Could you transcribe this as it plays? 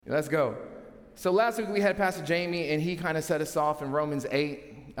Let's go. So last week we had Pastor Jamie, and he kind of set us off in Romans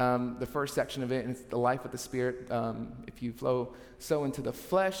 8, the first section of it, and it's the life of the Spirit. If you sow into the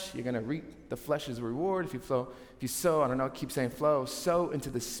flesh, you're going to reap the flesh's reward. If you sow, I don't know, keep saying flow, sow into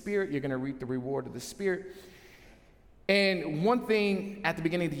the Spirit, you're going to reap the reward of the Spirit. And one thing at the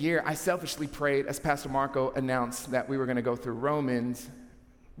beginning of the year, I selfishly prayed, as Pastor Marco announced, that we were going to go through Romans.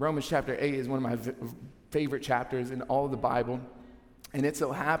 Romans chapter 8 is one of my favorite chapters in all of the Bible. And it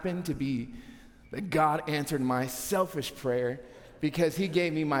so happened to be that God answered my selfish prayer because he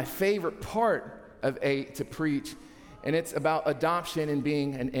gave me my favorite part of 8 to preach. And it's about adoption and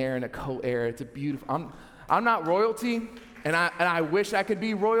being an heir and a co-heir. It's a beautiful, I'm not royalty, and I wish I could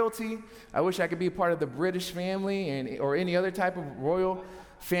be royalty. I wish I could be a part of the British family or any other type of royal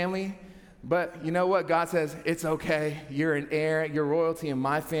family. But you know what? God says, it's okay. You're an heir. You're royalty in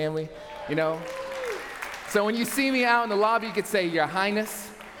my family, you know? So when you see me out in the lobby, you could say, Your Highness,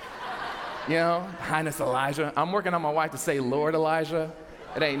 you know, Highness Elijah. I'm working on my wife to say Lord Elijah.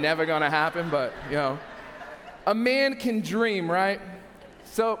 It ain't never gonna happen, but, you know, a man can dream, right?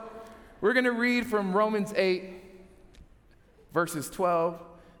 So we're gonna read from Romans 8, verses 12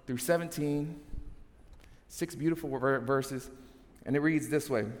 through 17, 6 beautiful verses, and it reads this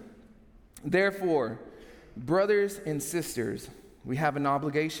way. Therefore, brothers and sisters, we have an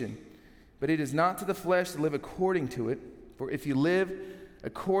obligation, but it is not to the flesh to live according to it, for if you live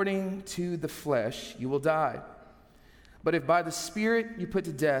according to the flesh, you will die. But if by the Spirit you put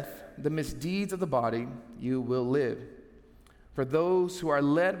to death the misdeeds of the body, you will live. For those who are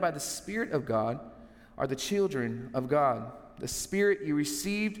led by the Spirit of God are the children of God. The Spirit you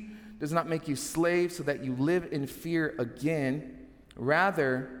received does not make you slaves so that you live in fear again.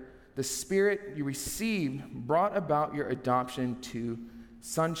 Rather, the Spirit you received brought about your adoption to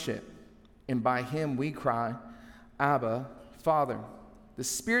sonship. And by him we cry, Abba, Father. The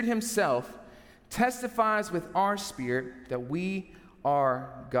Spirit himself testifies with our spirit that we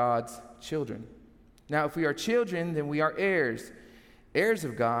are God's children. Now, if we are children, then we are heirs, heirs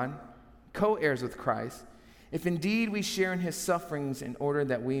of God, co-heirs with Christ, if indeed we share in his sufferings in order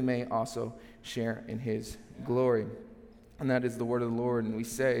that we may also share in his glory. And that is the word of the Lord, and we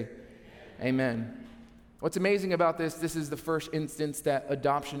say, Amen. What's amazing about this is the first instance that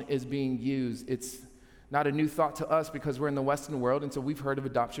adoption is being used. It's not a new thought to us because we're in the Western world, and so we've heard of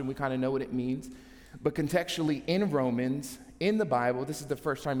adoption. We kind of know what it means. But contextually in Romans, in the Bible, this is the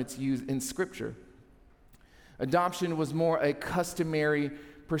first time it's used in Scripture. Adoption was more a customary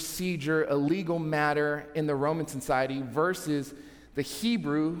procedure, a legal matter in the Roman society versus the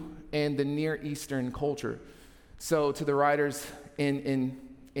Hebrew and the Near Eastern culture. So to the writers in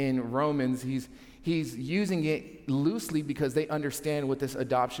Romans, he's using it loosely because they understand what this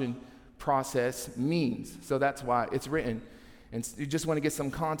adoption process means. So that's why it's written. And you just want to get some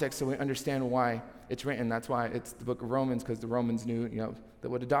context so we understand why it's written. That's why it's the book of Romans, because the Romans knew,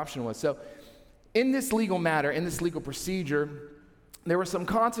 what adoption was. So in this legal matter, in this legal procedure, there were some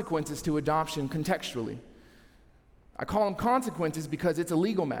consequences to adoption contextually. I call them consequences because it's a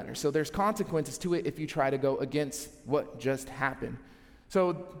legal matter. So there's consequences to it if you try to go against what just happened.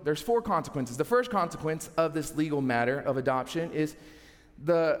 So there's 4 consequences. The first consequence of this legal matter of adoption is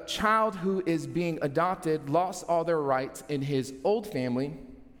the child who is being adopted lost all their rights in his old family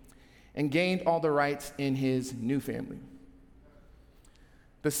and gained all the rights in his new family.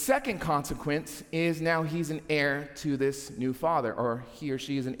 The second consequence is now he's an heir to this new father, or he or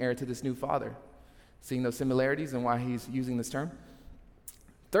she is an heir to this new father. Seeing those similarities and why he's using this term.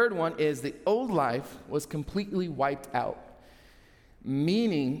 Third one is the old life was completely wiped out,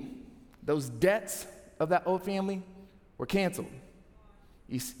 meaning those debts of that old family were canceled.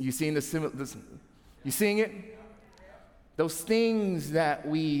 You seeing this? You seeing it? Those things that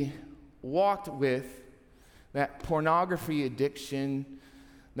we walked with, that pornography addiction,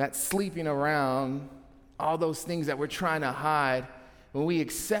 that sleeping around, all those things that we're trying to hide, when we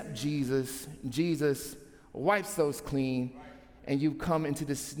accept Jesus, Jesus wipes those clean, and you come into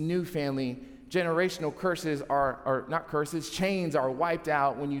this new family. Generational curses are not curses, chains are wiped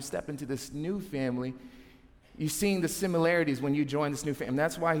out when you step into this new family. You're seeing the similarities when you join this new family.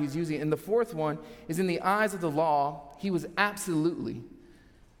 That's why he's using it. And the fourth one is, in the eyes of the law, he was absolutely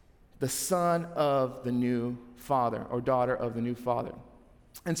the son of the new father or daughter of the new father.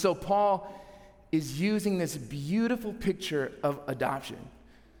 And so Paul is using this beautiful picture of adoption,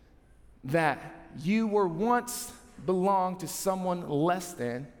 that you were once belonged to someone less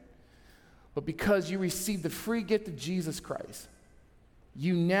than, but because you received the free gift of Jesus Christ,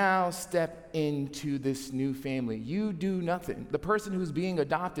 you now step into this new family. You do nothing. The person who's being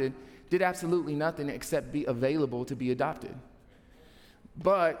adopted did absolutely nothing except be available to be adopted.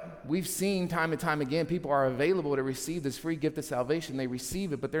 But we've seen time and time again, people are available to receive this free gift of salvation. They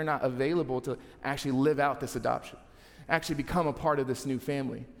receive it, but they're not available to actually live out this adoption, actually become a part of this new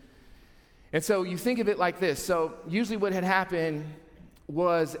family. And so you think of it like this. So usually what had happened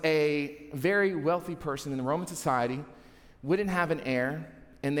was a very wealthy person in the Roman society wouldn't have an heir,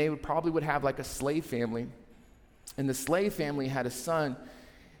 and they probably would have like a slave family. And the slave family had a son,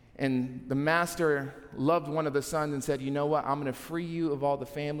 and the master loved one of the sons and said, you know what, I'm going to free you of all the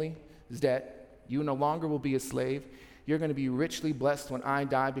family's debt. You no longer will be a slave. You're going to be richly blessed when I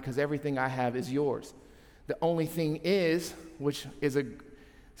die because everything I have is yours. The only thing is, which is a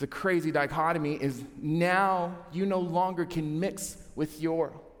crazy dichotomy, is now you no longer can mix with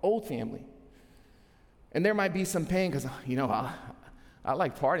your old family. And there might be some pain because, I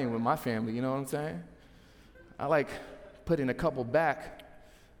like partying with my family, you know what I'm saying? I like putting a couple back.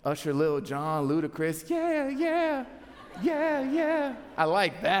 Usher, Lil Jon, Ludacris, yeah. I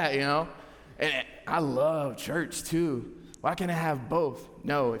like that, And I love church too. Why can't I have both?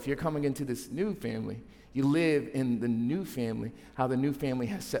 No, if you're coming into this new family, you live in the new family, how the new family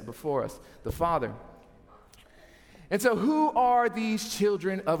has set before us, the Father. And so who are these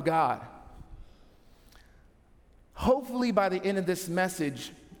children of God? Hopefully by the end of this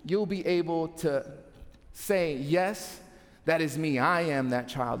message, you'll be able to say, yes, that is me. I am that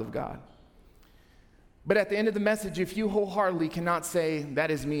child of God. But at the end of the message, if you wholeheartedly cannot say,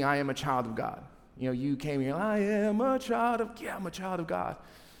 that is me, I am a child of God. You came here, I am a child I'm a child of God.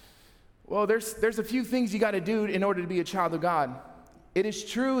 Well, there's a few things you got to do in order to be a child of God. It is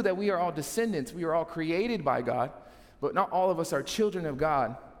true that we are all descendants. We are all created by God, but not all of us are children of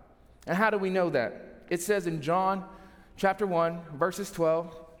God. And how do we know that? It says in John chapter 1, verses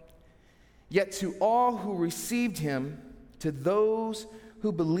 12, yet to all who received him, to those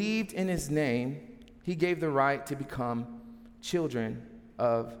who believed in his name, he gave the right to become children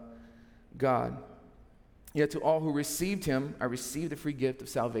of God. Yet to all who received him, I received the free gift of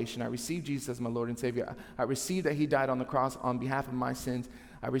salvation. I received Jesus as my Lord and Savior. I received that he died on the cross on behalf of my sins.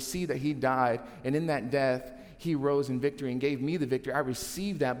 I received that he died, and in that death, he rose in victory and gave me the victory. I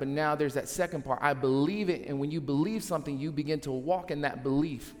received that, but now there's that second part. I believe it, and when you believe something, you begin to walk in that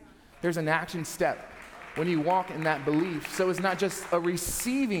belief. There's an action step when you walk in that belief. So it's not just a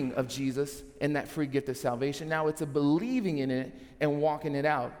receiving of Jesus and that free gift of salvation. Now it's a believing in it and walking it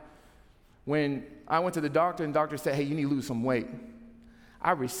out. When I went to the doctor and the doctor said, hey, you need to lose some weight,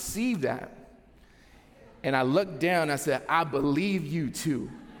 I received that. And I looked down and I said, I believe you too.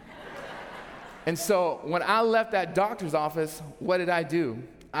 And so when I left that doctor's office, what did I do?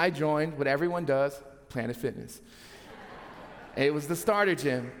 I joined what everyone does, Planet Fitness. It was the starter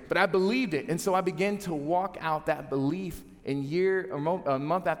gym, but I believed it. And so I began to walk out that belief, and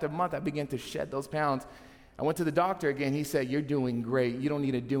month after month, I began to shed those pounds. I went to the doctor again. He said, you're doing great. You don't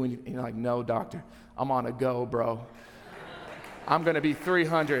need to do anything. You're like, no, doctor, I'm on a go, bro. I'm going to be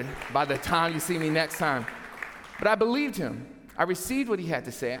 300 by the time you see me next time. But I believed him. I received what he had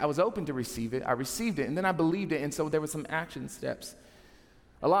to say. I was open to receive it. I received it, and then I believed it, and so there were some action steps.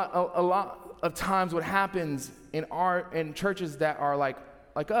 A lot of times what happens in churches that are like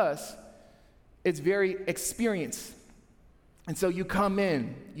us, it's very experienced. And so you come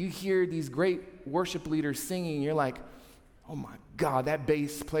in, you hear these great worship leaders singing, you're like, oh my God, that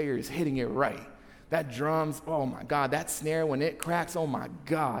bass player is hitting it right. That drums, oh my God, that snare, when it cracks, oh my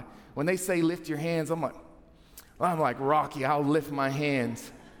God. When they say lift your hands, I'm like Rocky, I'll lift my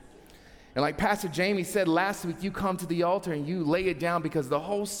hands. And like Pastor Jamie said last week, you come to the altar and you lay it down because the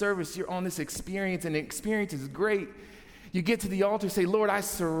whole service you're on this experience, and the experience is great. You get to the altar, say, Lord, I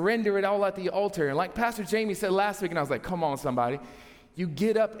surrender it all at the altar. And like Pastor Jamie said last week, and I was like, come on, somebody. You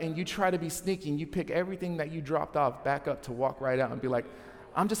get up and you try to be sneaky, and you pick everything that you dropped off back up to walk right out and be like,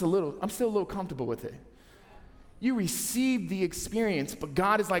 I'm still a little comfortable with it. You received the experience, but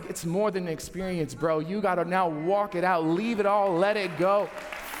God is like, it's more than an experience, bro. You got to now walk it out, leave it all, let it go.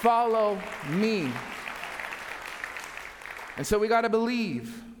 Follow me. And so we got to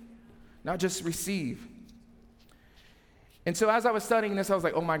believe, not just receive. And so as I was studying this, I was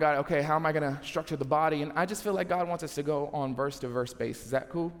like, oh my God, okay, how am I going to structure the body? And I just feel like God wants us to go on verse-to-verse basis. Is that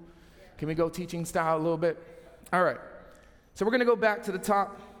cool? Can we go teaching style a little bit? All right. So we're going to go back to the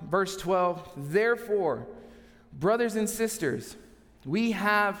top, verse 12. Therefore, brothers and sisters, we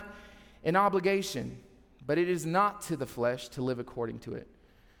have an obligation, but it is not to the flesh to live according to it.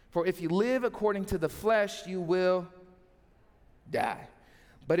 For if you live according to the flesh, you will die.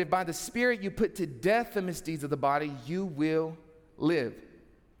 But if by the Spirit you put to death the misdeeds of the body, you will live.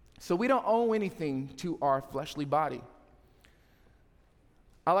 So we don't owe anything to our fleshly body.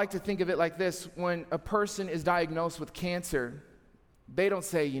 I like to think of it like this. When a person is diagnosed with cancer, They don't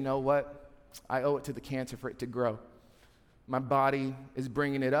say, you know what? I owe it to the cancer for it to grow. My body is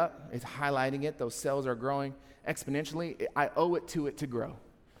bringing it up. It's highlighting it. Those cells are growing exponentially. I owe it to grow.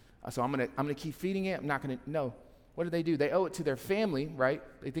 So I'm gonna keep feeding it. I'm not gonna, no. What do? They owe it to their family, right?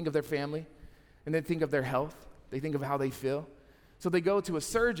 They think of their family, and they think of their health. They think of how they feel. So they go to a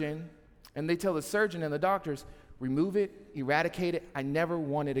surgeon, and they tell the surgeon and the doctors, remove it, eradicate it. I never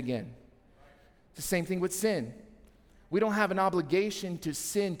want it again. It's the same thing with sin. We don't have an obligation to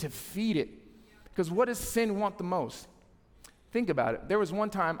sin to feed it. Because what does sin want the most? Think about it. There was one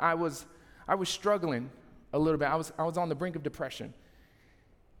time I was struggling a little bit. I was on the brink of depression.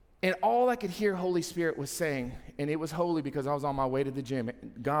 And all I could hear Holy Spirit was saying, and it was holy because I was on my way to the gym.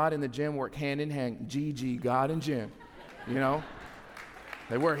 God and the gym work hand in hand. GG, God and gym. You know?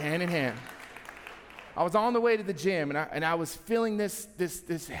 They work hand in hand. I was on the way to the gym, and I was feeling this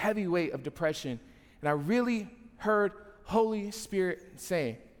heavy weight of depression. And I really heard Holy Spirit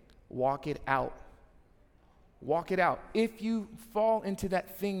say, walk it out. Walk it out. If you fall into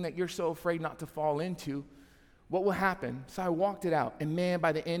that thing that you're so afraid not to fall into, what will happen? So I walked it out. And man,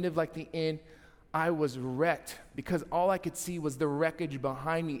 by the end of the end, I was wrecked because all I could see was the wreckage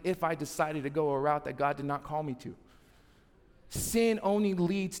behind me if I decided to go a route that God did not call me to. Sin only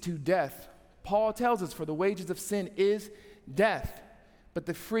leads to death. Paul tells us, for the wages of sin is death, but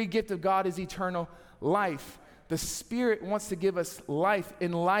the free gift of God is eternal life. The Spirit wants to give us life,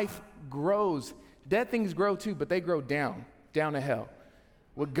 and life grows. Dead things grow too, but they grow down to hell.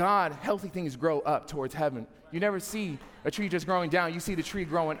 With God, healthy things grow up towards heaven. You never see a tree just growing down. You see the tree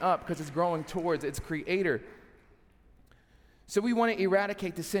growing up because it's growing towards its creator. So we want to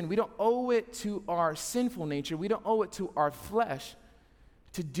eradicate the sin. We don't owe it to our sinful nature. We don't owe it to our flesh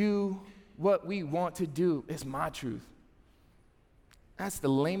to do what we want to do. It's my truth. That's the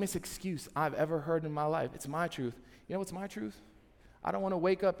lamest excuse I've ever heard in my life. It's my truth. You know what's my truth? I don't want to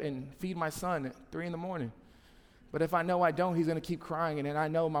wake up and feed my son at 3 a.m. But if I know I don't, he's going to keep crying, and then I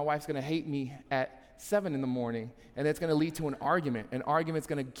know my wife's going to hate me at 7 a.m, and it's going to lead to an argument. An argument's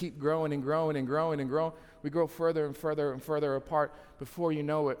going to keep growing and growing and growing and growing. We grow further and further and further apart. Before you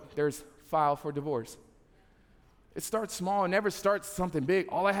know it, there's file for divorce. It starts small and never starts something big.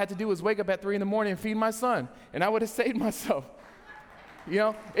 All I had to do was wake up at 3 a.m. and feed my son, and I would have saved myself. You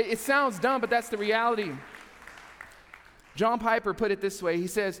know, it sounds dumb, but that's the reality. John Piper put it this way. He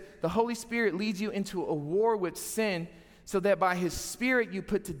says, the Holy Spirit leads you into a war with sin so that by his Spirit you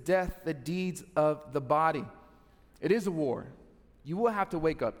put to death the deeds of the body. It is a war. You will have to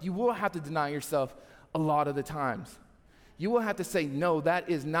wake up. You will have to deny yourself a lot of the times. You will have to say, no, that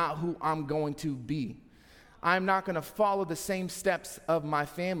is not who I'm going to be. I'm not going to follow the same steps of my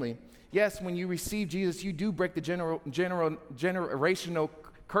family. Yes, when you receive Jesus, you do break the generational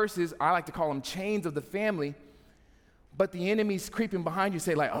curses. I like to call them chains of the family. But the enemy's creeping behind you,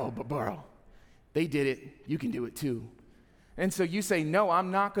 say like, oh, but bro, they did it. You can do it too. And so you say, no, I'm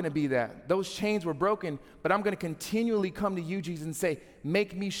not going to be that. Those chains were broken, but I'm going to continually come to you, Jesus, and say,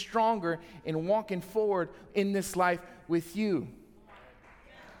 make me stronger in walking forward in this life with you.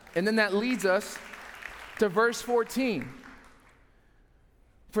 And then that leads us to verse 14.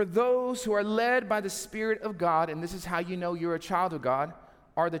 For those who are led by the Spirit of God, and this is how you know you're a child of God,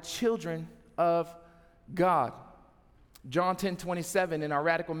 are the children of God. John 10:27 in our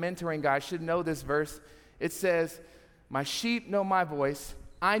radical mentoring guide should know this verse. It says, my sheep know my voice,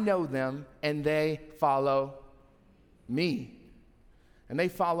 I know them, and they follow me. And they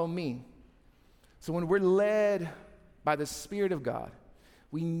follow me. So when we're led by the Spirit of God,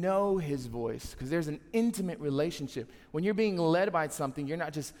 we know his voice because there's an intimate relationship. When you're being led by something, you're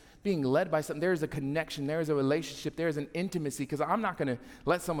not just being led by something. There's a connection. There's a relationship. There's an intimacy because I'm not going to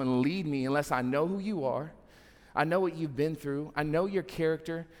let someone lead me unless I know who you are. I know what you've been through. I know your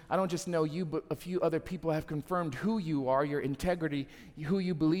character. I don't just know you, but a few other people have confirmed who you are, your integrity, who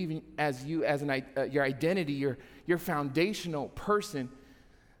you believe in as your identity, your foundational person.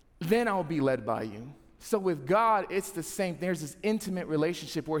 Then I'll be led by you. So with God, it's the same. There's this intimate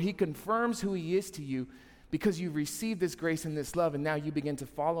relationship where he confirms who he is to you because you've received this grace and this love, and now you begin to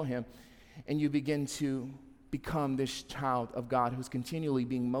follow him, and you begin to become this child of God who's continually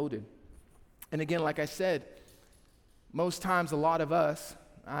being molded. And again, like I said, most times, a lot of us,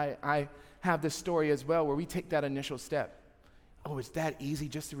 I have this story as well where we take that initial step. Oh, it's that easy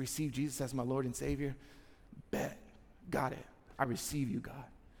just to receive Jesus as my Lord and Savior? Bet. Got it. I receive you, God.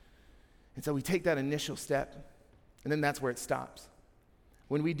 And so we take that initial step, and then that's where it stops.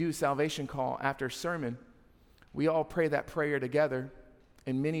 When we do salvation call after sermon, we all pray that prayer together,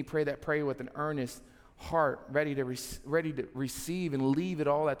 and many pray that prayer with an earnest heart, ready to receive and leave it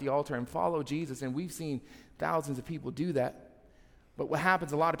all at the altar and follow Jesus. And we've seen thousands of people do that. But what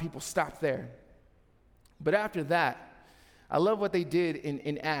happens, a lot of people stop there. But after that, I love what they did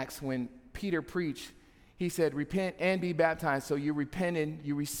in Acts when Peter preached. He said, repent and be baptized. So you repented,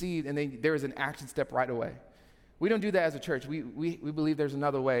 you received, and then there is an action step right away. We don't do that as a church. We believe there's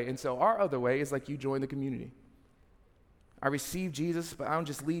another way. And so our other way is like you join the community. I receive Jesus, but I don't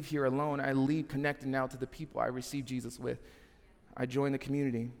just leave here alone. I leave connected now to the people I receive Jesus with. I join the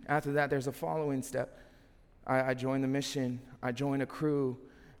community. After that, there's a following step. I join the mission. I join a crew.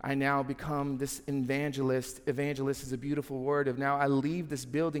 I now become this evangelist. Evangelist is a beautiful word of now I leave this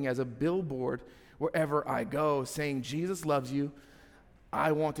building as a billboard wherever I go saying, Jesus loves you.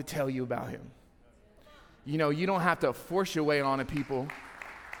 I want to tell you about him. You know, you don't have to force your way on people.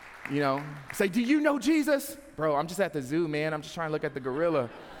 You know, say, do you know Jesus? Bro, I'm just at the zoo, man. I'm just trying to look at the gorilla.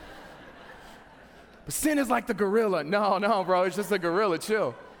 But sin is like the gorilla. No, bro, it's just a gorilla.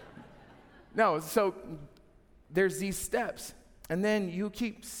 Chill. No, so there's these steps. And then you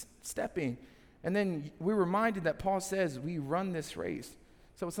keep stepping. And then we're reminded that Paul says we run this race.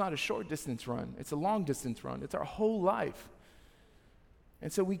 So it's not a short distance run. It's a long distance run. It's our whole life.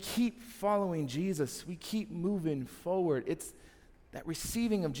 And so we keep following Jesus. We keep moving forward. It's that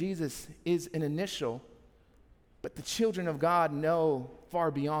receiving of Jesus is an initial, but the children of God know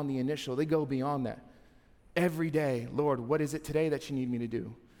far beyond the initial. They go beyond that. Every day, Lord, what is it today that you need me to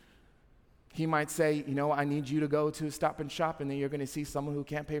do? He might say, you know, I need you to go to Stop and Shop, and then you're going to see someone who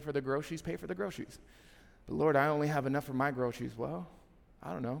can't pay for the groceries, pay for the groceries. But Lord, I only have enough for my groceries. Well,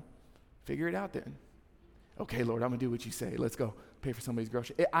 I don't know. Figure it out then. Okay, Lord, I'm going to do what you say. Let's go pay for somebody's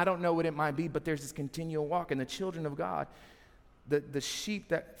groceries. I don't know what it might be, but there's this continual walk. And the children of God, the sheep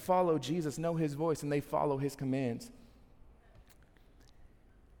that follow Jesus know his voice, and they follow his commands.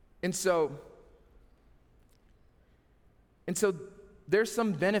 And so there's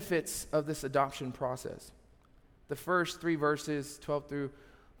some benefits of this adoption process. The first 3 verses, 12 through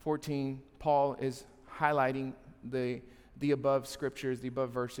 14, Paul is highlighting the above scriptures, the above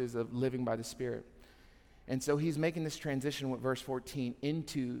verses of living by the Spirit. And so he's making this transition with verse 14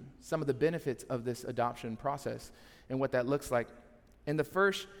 into some of the benefits of this adoption process and what that looks like. And the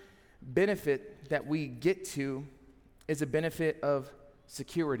first benefit that we get to is a benefit of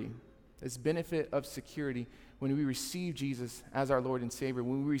security. This benefit of security when we receive Jesus as our Lord and Savior,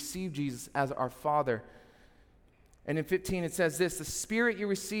 when we receive Jesus as our Father. And in 15 it says this, the Spirit you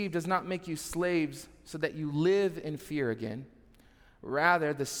receive does not make you slaves so that you live in fear again.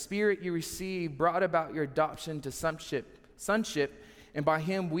 Rather, the Spirit you receive brought about your adoption to sonship, and by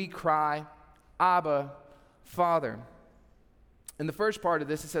him we cry, Abba, Father. In the first part of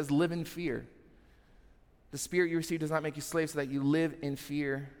this, it says live in fear. The Spirit you receive does not make you slaves so that you live in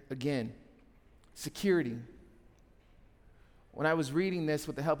fear again. Security. When I was reading this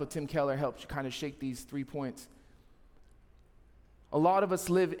with the help of Tim Keller, helped kind of shake these 3 points. A lot of us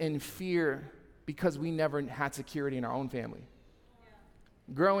live in fear because we never had security in our own family.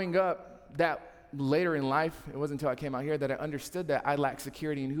 Growing up, that later in life, it wasn't until I came out here that I understood that I lacked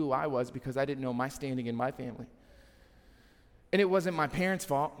security in who I was because I didn't know my standing in my family. And it wasn't my parents'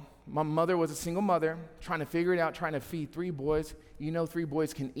 fault. My mother was a single mother, trying to figure it out, trying to feed 3 boys. You know 3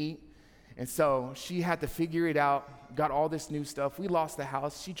 boys can eat. And so she had to figure it out, got all this new stuff. We lost the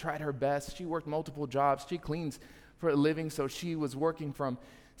house. She tried her best. She worked multiple jobs. She cleans for a living, so she was working from,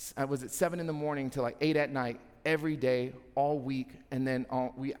 7 in the morning to like 8 at night, every day, all week. And then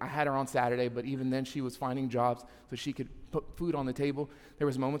I had her on Saturday, but even then she was finding jobs so she could put food on the table. There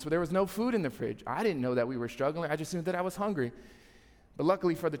was moments where there was no food in the fridge. I didn't know that we were struggling. I just knew that I was hungry. But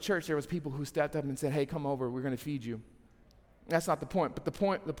luckily for the church, there was people who stepped up and said, hey, come over, we're going to feed you. That's not the point. But the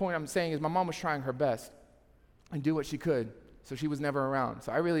point I'm saying is my mom was trying her best and do what she could, so she was never around.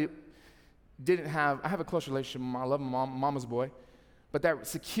 So I really I have a close relationship with my mom. I love my mom, mama's boy. But that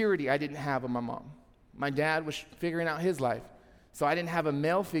security I didn't have with my mom. My dad was figuring out his life. So I didn't have a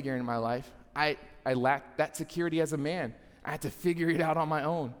male figure in my life. I lacked that security as a man. I had to figure it out on my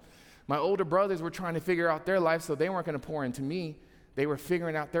own. My older brothers were trying to figure out their life, so they weren't going to pour into me. They were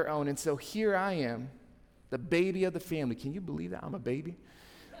figuring out their own. And so here I am, the baby of the family. Can you believe that I'm a baby?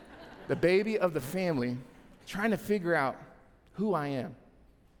 The baby of the family, trying to figure out who I am.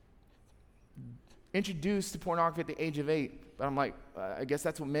 Introduced to pornography at the age of 8. But I'm like, I guess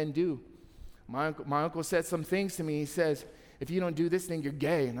that's what men do. My uncle said some things to me. He says, if you don't do this thing, you're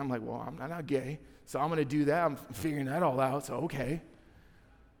gay. And I'm like, well, I'm not gay. So I'm going to do that. I'm figuring that all out. So, okay.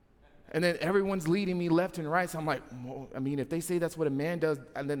 And then everyone's leading me left and right. So I'm like, well, I mean, if they say that's what a man does,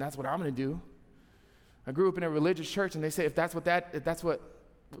 and then that's what I'm going to do. I grew up in a religious church, and they say if that's what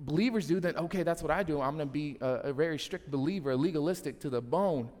believers do, then okay, that's what I do. I'm going to be a very strict believer, legalistic to the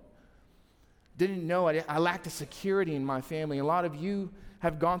bone. didn't know it. I lacked a security in my family. A lot of you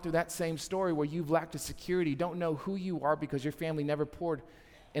have gone through that same story where you've lacked a security, don't know who you are because your family never poured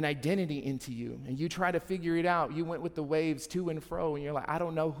an identity into you. And you try to figure it out. You went with the waves to and fro, and you're like, I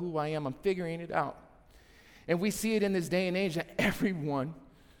don't know who I am. I'm figuring it out. And we see it in this day and age that everyone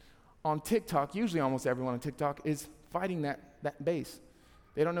on TikTok, usually almost everyone on TikTok, is fighting that base.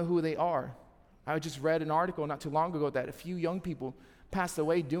 They don't know who they are. I just read an article not too long ago that a few young people passed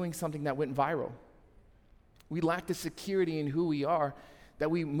away doing something that went viral. We lack the security in who we are, that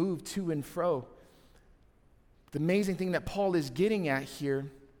we move to and fro. The amazing thing that Paul is getting at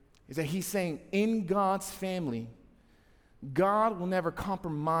here is that he's saying in God's family, God will never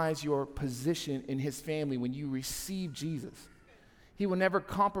compromise your position in his family when you receive Jesus. He will never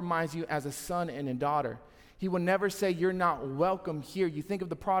compromise you as a son and a daughter. He will never say you're not welcome here. You think of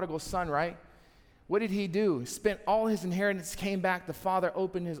the prodigal son, right? What did he do? Spent all his inheritance, came back. The father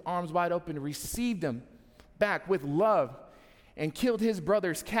opened his arms wide open, received him back with love, and killed his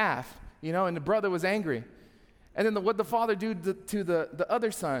brother's calf, and the brother was angry. And then what the father do to the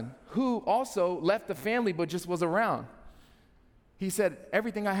other son, who also left the family but just was around? He said,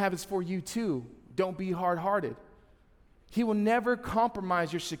 everything I have is for you too. Don't be hard-hearted. He will never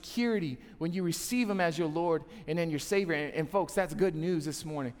compromise your security when you receive him as your Lord and then your Savior. And folks, that's good news this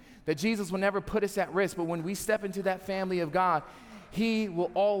morning, that Jesus will never put us at risk. But when we step into that family of God, he will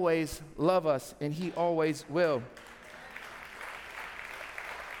always love us, and he always will.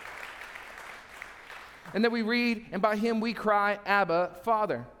 And then we read, and by him we cry, Abba,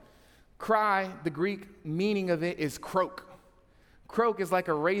 Father. Cry, the Greek meaning of it is croak. Croak is like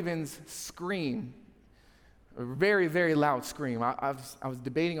a raven's scream. A very, very loud scream. I was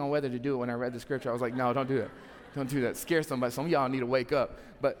debating on whether to do it when I read the scripture. I was like, no, don't do that. Don't do that. Scare somebody. Some of y'all need to wake up.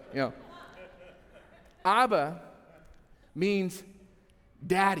 But, Abba means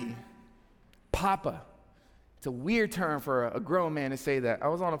daddy, papa. It's a weird term for a grown man to say that. I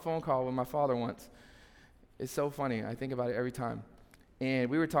was on a phone call with my father once. It's so funny. I think about it every time. And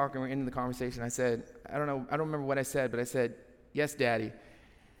we were talking, we're ending the conversation. I said, I don't remember what I said, but I said, yes, daddy.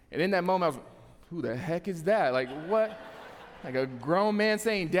 And in that moment, I was like, who the heck is that? Like, what? Like a grown man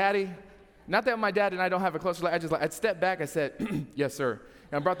saying, daddy? Not that my dad and I don't have a close relationship. I'd step back, I said, yes, sir.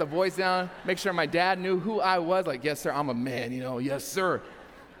 And I brought the voice down, make sure my dad knew who I was. Like, yes, sir, I'm a man, yes, sir.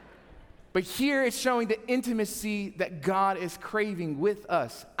 But here it's showing the intimacy that God is craving with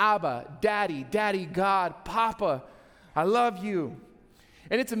us. Abba, daddy, God, papa, I love you.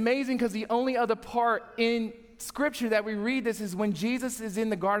 And it's amazing because the only other part in Scripture that we read this is when Jesus is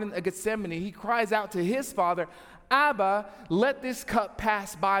in the Garden of Gethsemane. He cries out to his Father, Abba, let this cup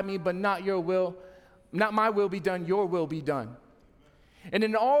pass by me, but not my will be done, your will be done. And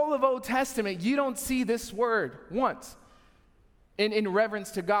in all of Old Testament, you don't see this word once in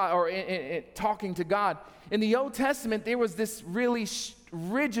reverence to God or in talking to God. In the Old Testament, there was this really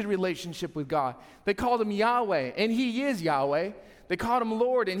rigid relationship with God. They called him Yahweh, and he is Yahweh. They called him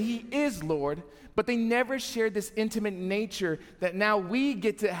Lord, and he is Lord. But they never shared this intimate nature that now we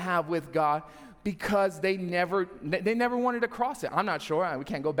get to have with God because they never wanted to cross it. I'm not sure. We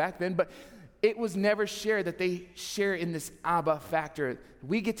can't go back then. But it was never shared that they share in this Abba factor.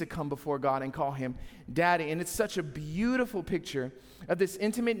 We get to come before God and call him Daddy. And it's such a beautiful picture of this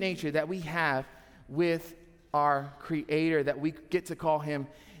intimate nature that we have with our Creator, that we get to call him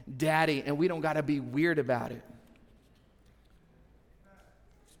Daddy, and we don't got to be weird about it.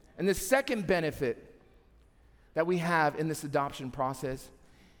 And the second benefit that we have in this adoption process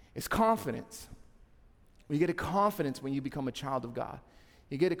is confidence. You get a confidence when you become a child of God.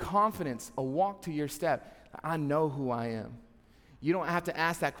 You get a confidence, a walk to your step. I know who I am. You don't have to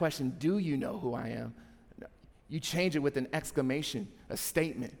ask that question, do you know who I am? You change it with an exclamation, a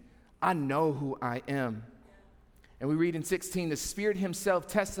statement. I know who I am. And we read in 16, the Spirit himself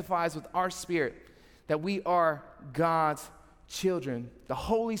testifies with our spirit that we are God's children. The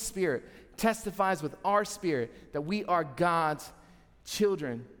Holy Spirit testifies with our spirit that we are God's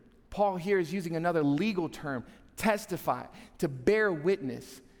children. Paul here is using another legal term, testify, to bear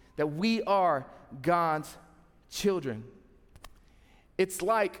witness that we are God's children. It's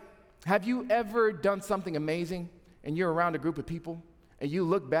like, have you ever done something amazing and you're around a group of people and you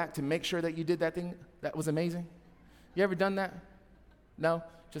look back to make sure that you did that thing that was amazing? You ever done that? No?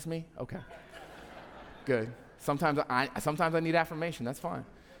 Just me? Okay. Good. Sometimes I need affirmation. That's fine.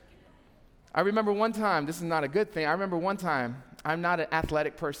 I remember one time, this is not a good thing. I remember one time, I'm not an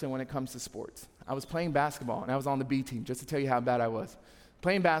athletic person when it comes to sports. I was playing basketball, and I was on the B team, just to tell you how bad I was.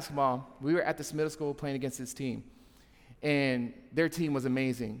 Playing basketball, we were at this middle school playing against this team, and their team was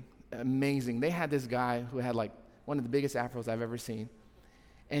amazing, amazing. They had this guy who had like one of the biggest afros I've ever seen,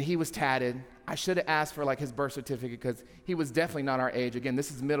 and he was tatted. I should have asked for like his birth certificate because he was definitely not our age. Again,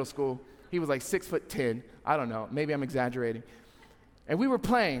 this is middle school. He was like 6'10". I don't know. Maybe I'm exaggerating. And we were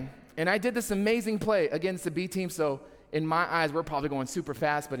playing, and I did this amazing play against the B team. So in my eyes, we're probably going super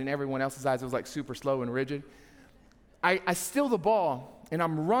fast, but in everyone else's eyes, it was like super slow and rigid. I steal the ball, and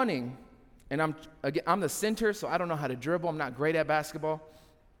I'm running, and I'm the center, so I don't know how to dribble. I'm not great at basketball.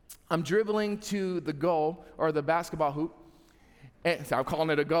 I'm dribbling to the goal or the basketball hoop. And so I'm calling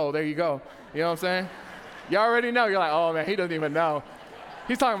it a goal. There you go. You know what I'm saying? You already know. You're like, oh, man, he doesn't even know.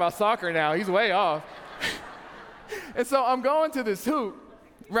 He's talking about soccer now. He's way off. And so I'm going to this hoop,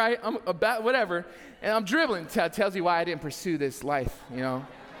 right? I'm about whatever, and I'm dribbling. Tells you why I didn't pursue this life, you know.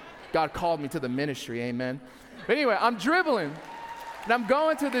 God called me to the ministry, amen. But anyway, I'm dribbling, and I'm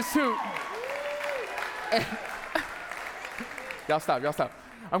going to this hoop. Y'all stop.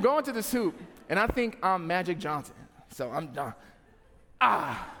 I'm going to this hoop, and I think I'm Magic Johnson. So I'm done.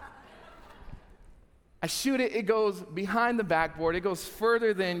 I shoot it. It goes behind the backboard. It goes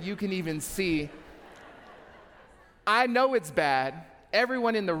further than you can even see. I know it's bad.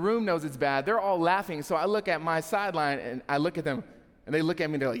 Everyone in the room knows it's bad. They're all laughing. So I look at my sideline, and I look at them, and they look at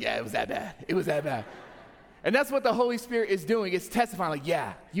me, and they're like, yeah, it was that bad. It was that bad. And that's what the Holy Spirit is doing. It's testifying like,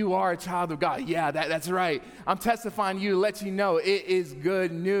 yeah, you are a child of God. Yeah, that's right. I'm testifying to you to let you know it is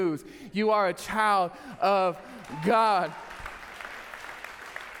good news. You are a child of God.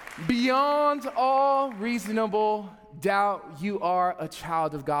 Beyond all reasonable doubt, you are a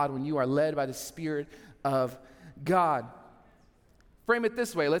child of God when you are led by the Spirit of God. Frame it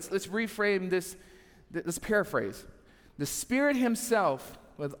this way. Let's reframe this. Let's paraphrase. The Spirit himself,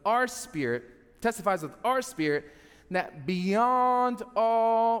 with our spirit, testifies with our spirit that beyond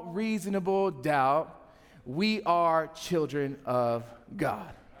all reasonable doubt, we are children of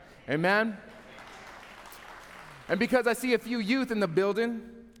God. Amen? And because I see a few youth in the building,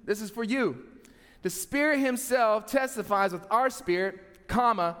 this is for you. The Spirit himself testifies with our spirit,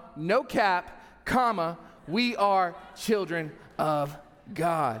 comma, no cap, comma, we are children of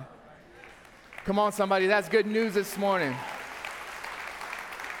God. Come on, somebody, that's good news this morning.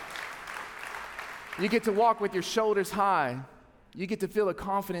 You get to walk with your shoulders high. You get to feel a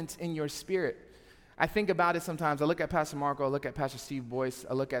confidence in your spirit. I think about it sometimes. I look at Pastor Marco. I look at Pastor Steve Boyce.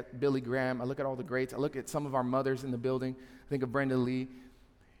 I look at Billy Graham. I look at all the greats. I look at some of our mothers in the building. I think of Brenda Lee.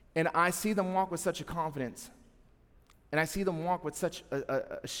 And I see them walk with such a confidence. And I see them walk with such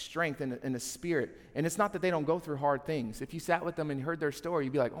a strength and a spirit. And it's not that they don't go through hard things. If you sat with them and heard their story,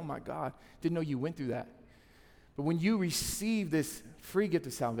 you'd be like, oh my God, didn't know you went through that. But when you receive this free gift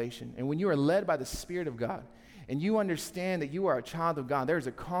of salvation, and when you are led by the Spirit of God, and you understand that you are a child of God, there's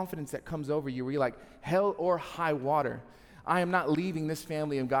a confidence that comes over you where you're like, hell or high water, I am not leaving this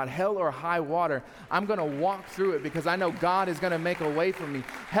family of God. Hell or high water, I'm going to walk through it because I know God is going to make a way for me.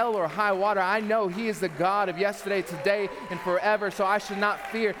 Hell or high water, I know he is the God of yesterday, today, and forever, so I should not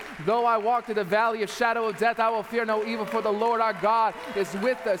fear. Though I walk through the valley of shadow of death, I will fear no evil, for the Lord our God is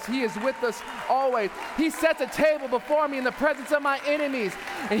with us. He is with us always. He sets a table before me in the presence of my enemies,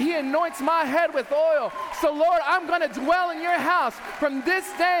 and he anoints my head with oil. So Lord, I'm going to dwell in your house from this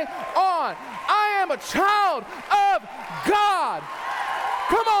day on. I am a child of God.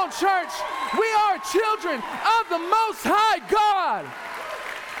 Come on, church. We are children of the Most High God.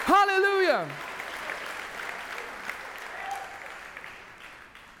 Hallelujah.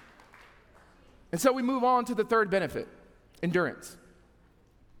 And so we move on to the third benefit, endurance.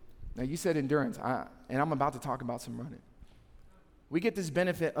 Now, you said endurance, and I'm about to talk about some running. We get this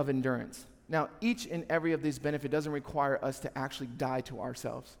benefit of endurance. Now, each and every of these benefits doesn't require us to actually die to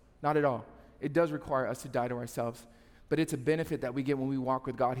ourselves. Not at all. It does require us to die to ourselves. But it's a benefit that we get when we walk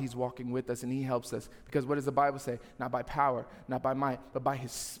with God. He's walking with us, and he helps us. Because what does the Bible say? Not by power, not by might, but by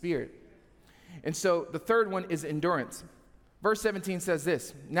his Spirit. And so the third one is endurance. Verse 17 says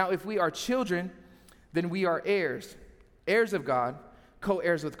this, now if we are children, then we are heirs, heirs of God,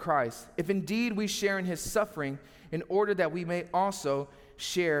 co-heirs with Christ. If indeed we share in his suffering, in order that we may also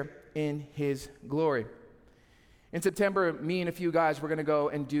share in his glory. In September, me and a few guys, we're going to go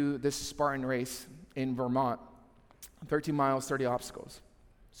and do this Spartan race in Vermont. 13 miles, 30 obstacles.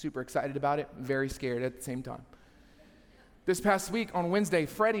 Super excited about it, very scared at the same time. This past week on Wednesday,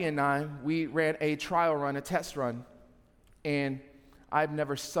 Freddie and I, we ran a trial run, a test run. And I've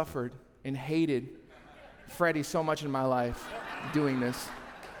never suffered and hated Freddie so much in my life doing this.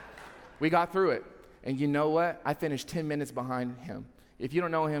 We got through it. And you know what? I finished 10 minutes behind him. If you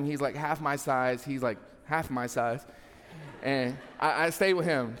don't know him, he's like half my size. He's like half my size. And I stayed with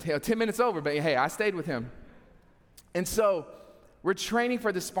him. 10 minutes over, but hey, I stayed with him. And so we're training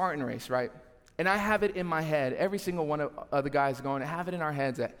for the Spartan race, right? And I have it in my head, every single one of the guys going, I have it in our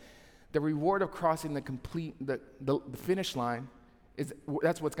heads that the reward of crossing the finish line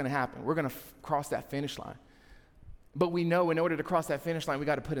that's what's going to happen. We're going to cross that finish line. But we know in order to cross that finish line, we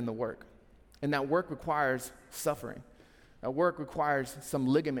got to put in the work. And that work requires suffering. That work requires some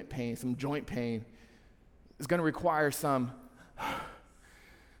ligament pain, some joint pain. It's going to require some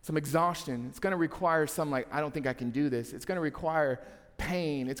exhaustion. It's going to require some I don't think I can do this. It's going to require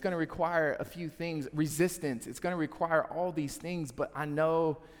pain. It's going to require a few things, resistance. It's going to require all these things, but I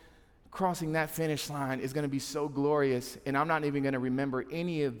know crossing that finish line is going to be so glorious, and I'm not even going to remember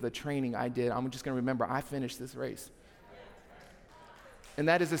any of the training I did. I'm just going to remember I finished this race. And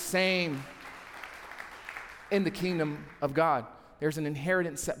that is the same in the kingdom of God. There's an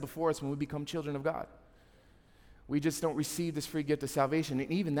inheritance set before us when we become children of God. We just don't receive this free gift of salvation,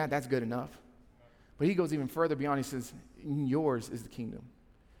 and even that's good enough. But he goes even further beyond. He says, yours is the kingdom.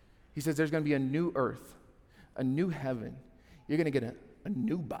 He says there's going to be a new earth, a new heaven. You're going to get a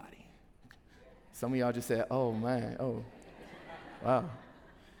new body. Some of y'all just said, oh, man, oh, wow.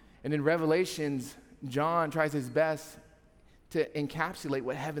 And in Revelations, John tries his best to encapsulate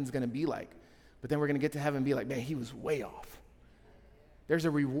what heaven's going to be like. But then we're going to get to heaven and be like, man, he was way off. There's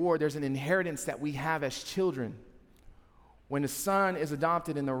a reward. There's an inheritance that we have as children. When the son is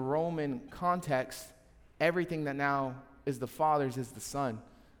adopted in the Roman context, everything that now is the father's is the son,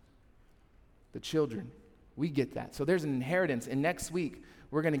 the children. We get that. So there's an inheritance. And next week,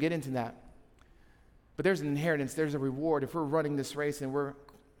 we're going to get into that. But there's an inheritance, there's a reward. If we're running this race and we're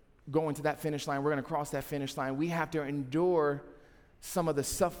going to that finish line, we're going to cross that finish line, we have to endure some of the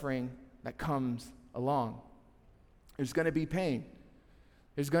suffering that comes along. There's going to be pain.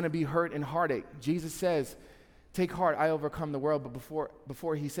 There's going to be hurt and heartache. Jesus says, take heart, I overcome the world. But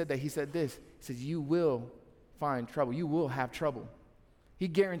before he said that, he said this. He says, you will find trouble. You will have trouble. He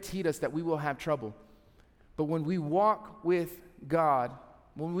guaranteed us that we will have trouble. But when we walk with God,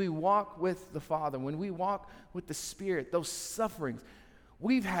 when we walk with the Father, when we walk with the Spirit, those sufferings,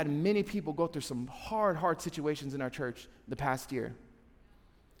 we've had many people go through some hard situations in our church the past year.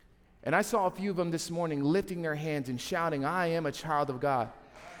 And I saw a few of them this morning lifting their hands and shouting, I am a child of God.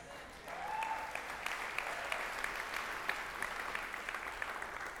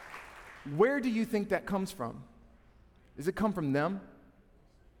 Where do you think that comes from? Does it come from them?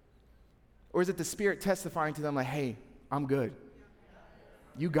 Or is it the Spirit testifying to them like, hey, I'm good.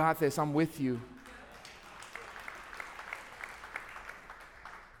 You got this. I'm with you.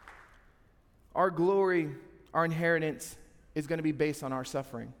 Our glory, our inheritance is going to be based on our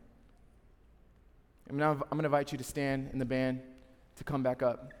suffering. I'm going to invite you to stand in the band to come back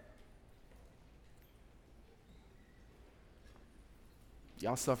up.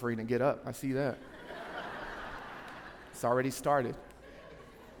 Y'all suffering to get up. I see that. It's already started.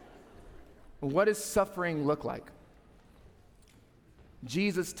 What does suffering look like?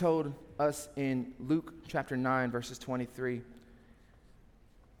 Jesus told us in Luke chapter 9, verses 23,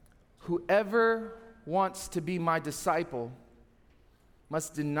 whoever wants to be my disciple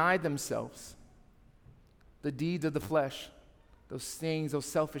must deny themselves, the deeds of the flesh, those things, those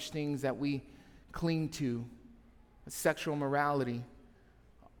selfish things that we cling to, sexual morality,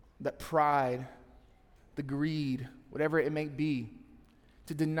 that pride, the greed, whatever it may be,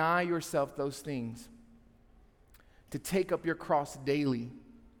 to deny yourself those things, to take up your cross daily.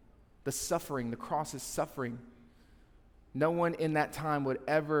 The suffering, the cross is suffering. No one in that time would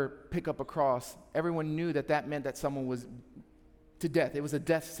ever pick up a cross. Everyone knew that meant that someone was to death. It was a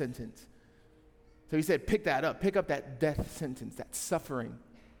death sentence. So he said, pick that up. Pick up that death sentence, that suffering.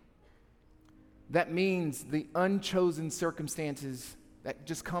 That means the unchosen circumstances that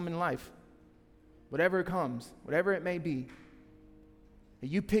just come in life. Whatever it comes, whatever it may be, that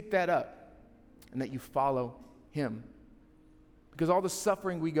you pick that up and that you follow him. Because all the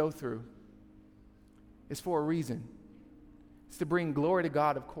suffering we go through is for a reason. It's to bring glory to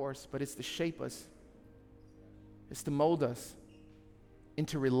God, of course, but it's to shape us. It's to mold us and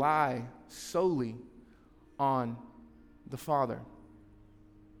to rely solely on the Father.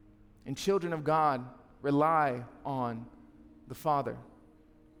 And children of God rely on the Father.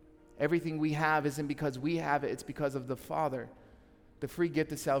 Everything we have isn't because we have it, it's because of the Father. The free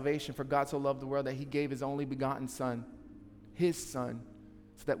gift of salvation, for God so loved the world that he gave his only begotten Son, his Son,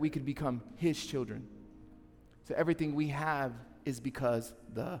 so that we could become his children. So everything we have is because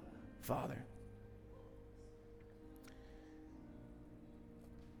the Father.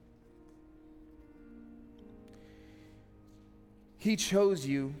 He chose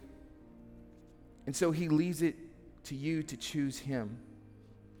you, and so he leaves it to you to choose him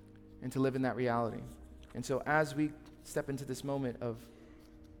and to live in that reality. And so as we step into this moment of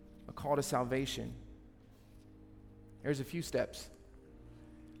a call to salvation, there's a few steps.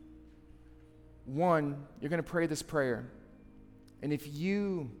 One, you're going to pray this prayer. And if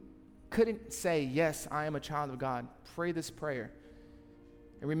you couldn't say, yes, I am a child of God, pray this prayer.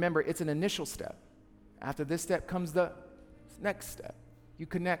 And remember, it's an initial step. After this step comes the next step. You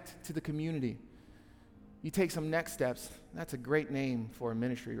connect to the community. You take some next steps. That's a great name for a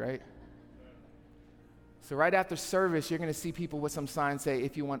ministry, right? So right after service, you're going to see people with some signs say,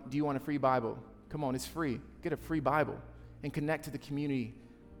 do you want a free Bible? Come on, it's free. Get a free Bible and connect to the community.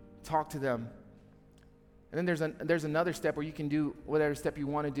 Talk to them. And then there's another step where you can do whatever step you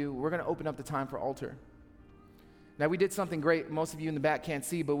want to do. We're going to open up the time for altar. Now, we did something great. Most of you in the back can't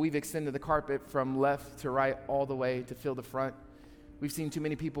see, but we've extended the carpet from left to right all the way to fill the front. We've seen too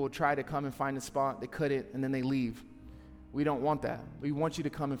many people try to come and find a spot. They couldn't, and then they leave. We don't want that. We want you to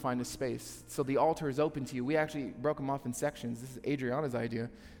come and find a space. So the altar is open to you. We actually broke them off in sections. This is Adriana's idea.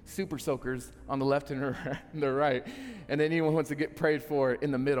 Super soakers on the left and the right. And then anyone who wants to get prayed for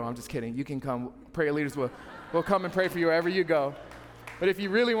in the middle. I'm just kidding. You can come. Prayer leaders will come and pray for you wherever you go. But if you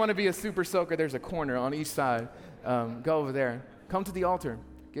really want to be a super soaker, there's a corner on each side. Go over there. Come to the altar.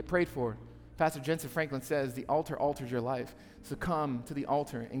 Get prayed for. Pastor Jensen Franklin says the altar alters your life. So come to the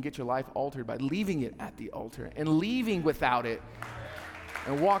altar and get your life altered by leaving it at the altar and leaving without it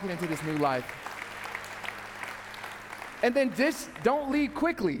and walking into this new life. And then just don't leave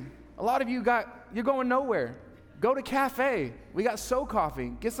quickly. A lot of you're going nowhere. Go to cafe. We got So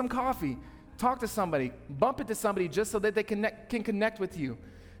Coffee. Get some coffee. Talk to somebody. Bump into somebody just so that they can connect with you.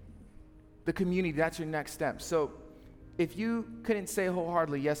 The community, that's your next step. So if you couldn't say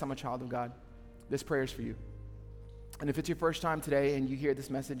wholeheartedly, yes, I'm a child of God, this prayer is for you. And if it's your first time today and you hear this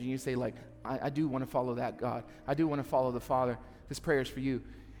message and you say, like, I do want to follow that God. I do want to follow the Father. This prayer is for you.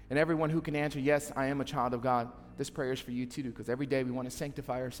 And everyone who can answer, yes, I am a child of God, this prayer is for you too, because every day we want to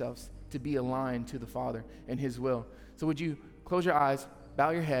sanctify ourselves to be aligned to the Father and His will. So would you close your eyes,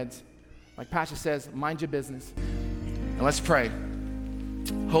 bow your heads, like Pastor says, mind your business, and let's pray.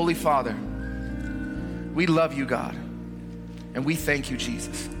 Holy Father, we love you, God, and we thank you,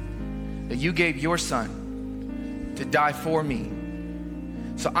 Jesus, that you gave your Son to die for me.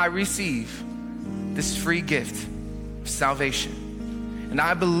 So I receive this free gift of salvation. And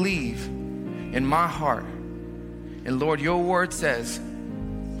I believe in my heart. And Lord, your word says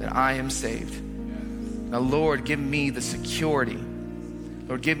that I am saved. Now, Lord, give me the security.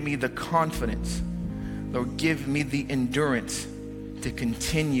 Lord, give me the confidence. Lord, give me the endurance to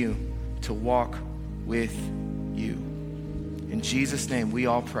continue to walk with you. In Jesus' name, we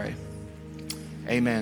all pray. Amen.